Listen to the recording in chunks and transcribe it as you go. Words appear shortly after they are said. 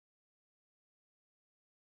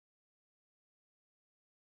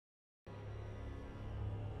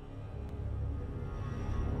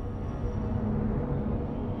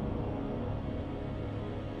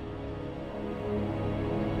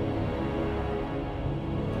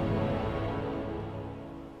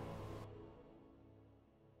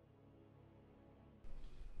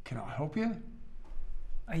Can I help you?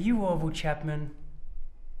 Are you Orville Chapman?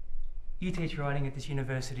 You teach writing at this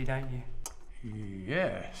university, don't you?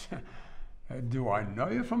 Yes. Do I know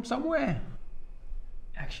you from somewhere?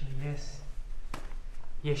 Actually, yes.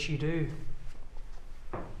 Yes, you do.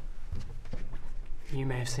 You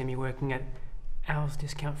may have seen me working at Al's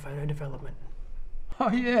Discount Photo Development.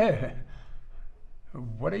 Oh, yeah.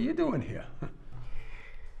 What are you doing here?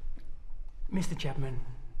 Mr. Chapman,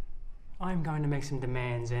 I'm going to make some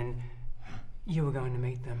demands and you are going to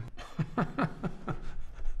meet them.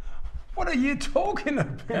 What are you talking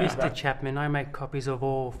about? Mr. Chapman, I make copies of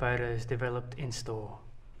all photos developed in store.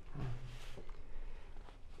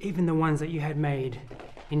 Even the ones that you had made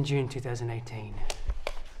in June 2018.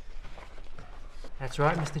 That's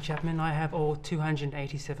right, Mr. Chapman, I have all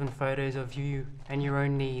 287 photos of you and your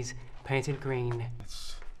own knees painted green.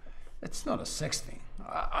 It's not a sex thing,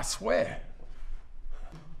 I swear.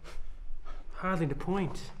 Hardly the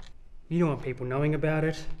point. You don't want people knowing about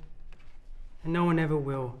it. And no one ever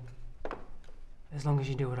will. As long as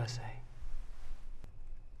you do what I say.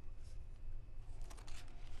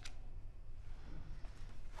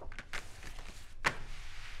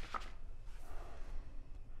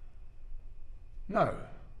 No.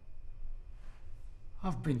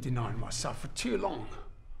 I've been denying myself for too long.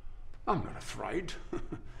 I'm not afraid.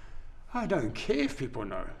 I don't care if people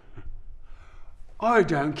know. I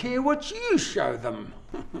don't care what you show them.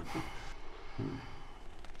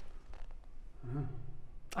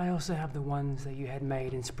 I also have the ones that you had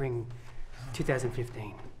made in spring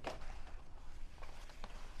 2015.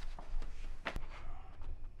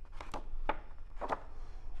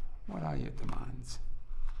 What are your demands?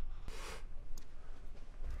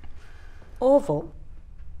 Orville,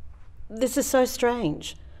 this is so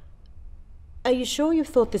strange. Are you sure you've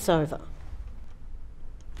thought this over?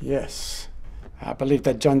 Yes. I believe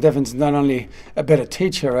that John Devons is not only a better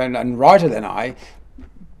teacher and writer than I,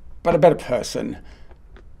 but a better person.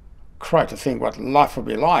 Cry to think what life would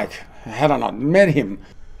be like had I not met him.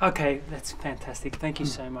 Okay, that's fantastic. Thank you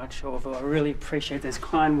so much, Orville. I really appreciate those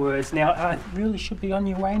kind words. Now, I really should be on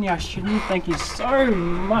your way now, shouldn't you? Thank you so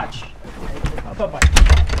much.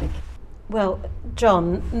 Bye-bye. Well,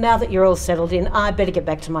 John, now that you're all settled in, I better get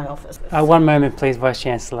back to my office. One moment, please,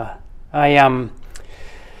 Vice-Chancellor. I'm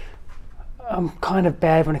kind of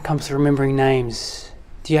bad when it comes to remembering names.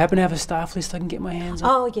 Do you happen to have a staff list I can get my hands on?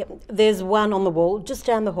 Oh, yeah. There's one on the wall just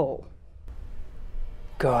down the hall.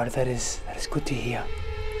 God, that is good to hear.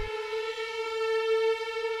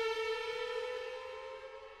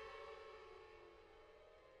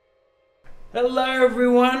 Hello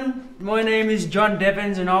everyone, my name is John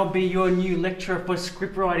Devons and I'll be your new lecturer for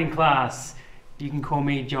scriptwriting class. You can call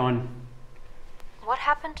me John. What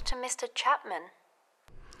happened to Mr. Chapman?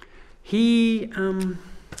 He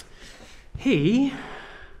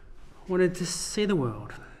wanted to see the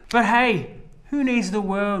world. But hey, who needs the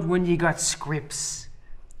world when you got scripts?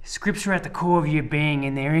 Scripts are at the core of your being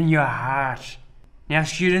and they're in your heart. Now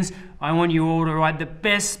students, I want you all to write the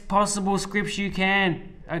best possible scripts you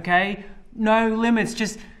can, okay? No limits,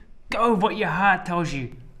 just go with what your heart tells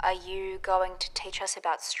you. Are you going to teach us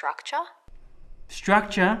about structure?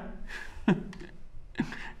 Structure?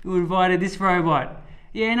 You invited this robot.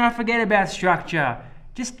 Yeah, no, forget about structure.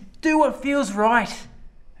 Just do what feels right,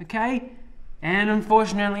 okay? And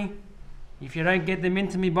unfortunately, if you don't get them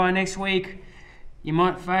into me by next week, you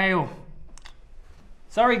might fail.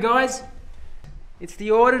 Sorry guys, it's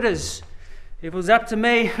the auditors. If it was up to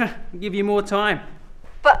me, I'd give you more time.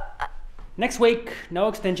 But... Next week, no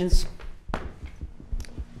extensions.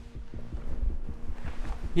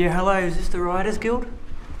 Yeah, hello, is this the Writers Guild?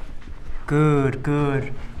 Good,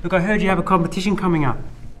 good. Look, I heard you have a competition coming up.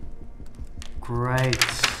 Great.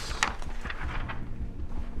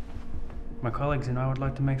 My colleagues and I would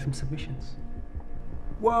like to make some submissions.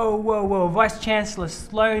 Whoa, whoa, whoa, Vice-Chancellor,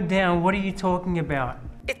 slow down. What are you talking about?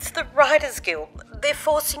 It's the Writers Guild. They're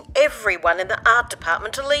forcing everyone in the art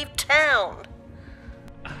department to leave town.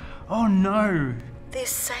 Oh no! They're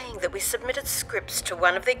saying that we submitted scripts to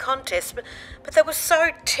one of their contests, but they were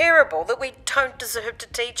so terrible that we don't deserve to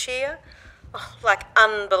teach here. Oh, like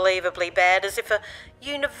unbelievably bad, as if a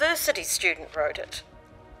university student wrote it.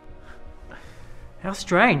 How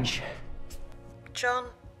strange. John,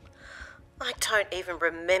 I don't even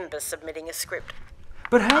remember submitting a script.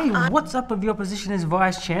 But hey, what's up with your position as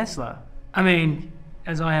Vice-Chancellor? I mean,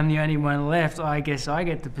 as I am the only one left, I guess I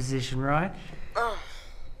get the position, right? Oh.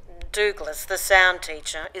 Douglas, the sound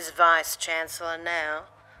teacher, is Vice-Chancellor now.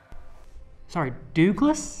 Sorry,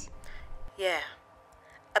 Douglas? Yeah.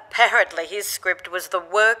 Apparently his script was the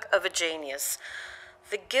work of a genius.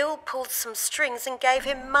 The guild pulled some strings and gave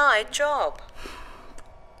him my job.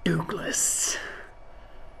 Douglas.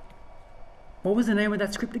 What was the name of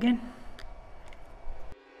that script again?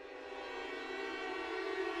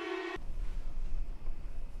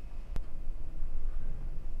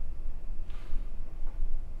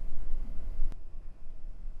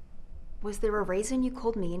 Was there a reason you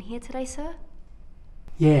called me in here today, sir?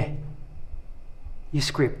 Yeah. Your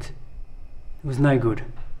script. It was no good.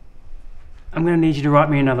 I'm going to need you to write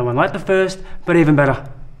me another one, like the first, but even better.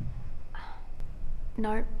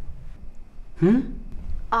 No. Hmm?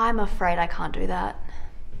 I'm afraid I can't do that.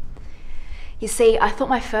 You see, I thought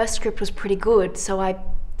my first script was pretty good, so I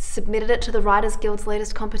submitted it to the Writers Guild's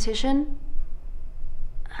latest competition.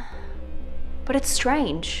 But it's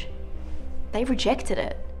strange. They rejected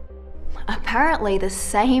it. Apparently, the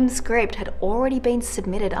same script had already been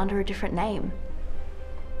submitted under a different name.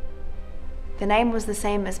 The name was the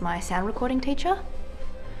same as my sound recording teacher.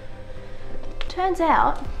 Turns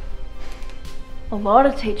out, a lot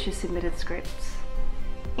of teachers submitted scripts,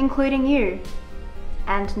 including you.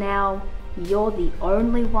 And now, you're the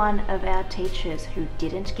only one of our teachers who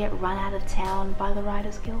didn't get run out of town by the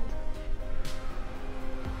Writers Guild.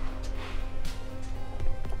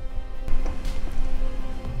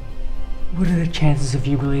 What are the chances of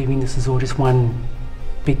you believing this is all just one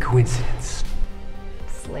big coincidence?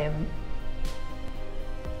 Slim.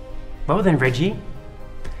 Well then, Reggie,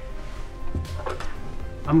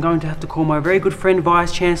 I'm going to have to call my very good friend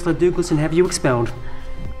Vice Chancellor Douglas and have you expelled.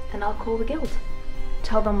 And I'll call the guild.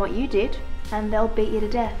 Tell them what you did, and they'll beat you to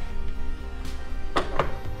death.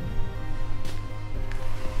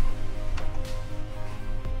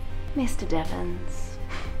 Mr. Devons,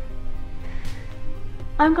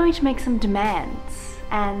 I'm going to make some demands,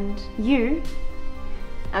 and you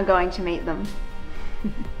are going to meet them.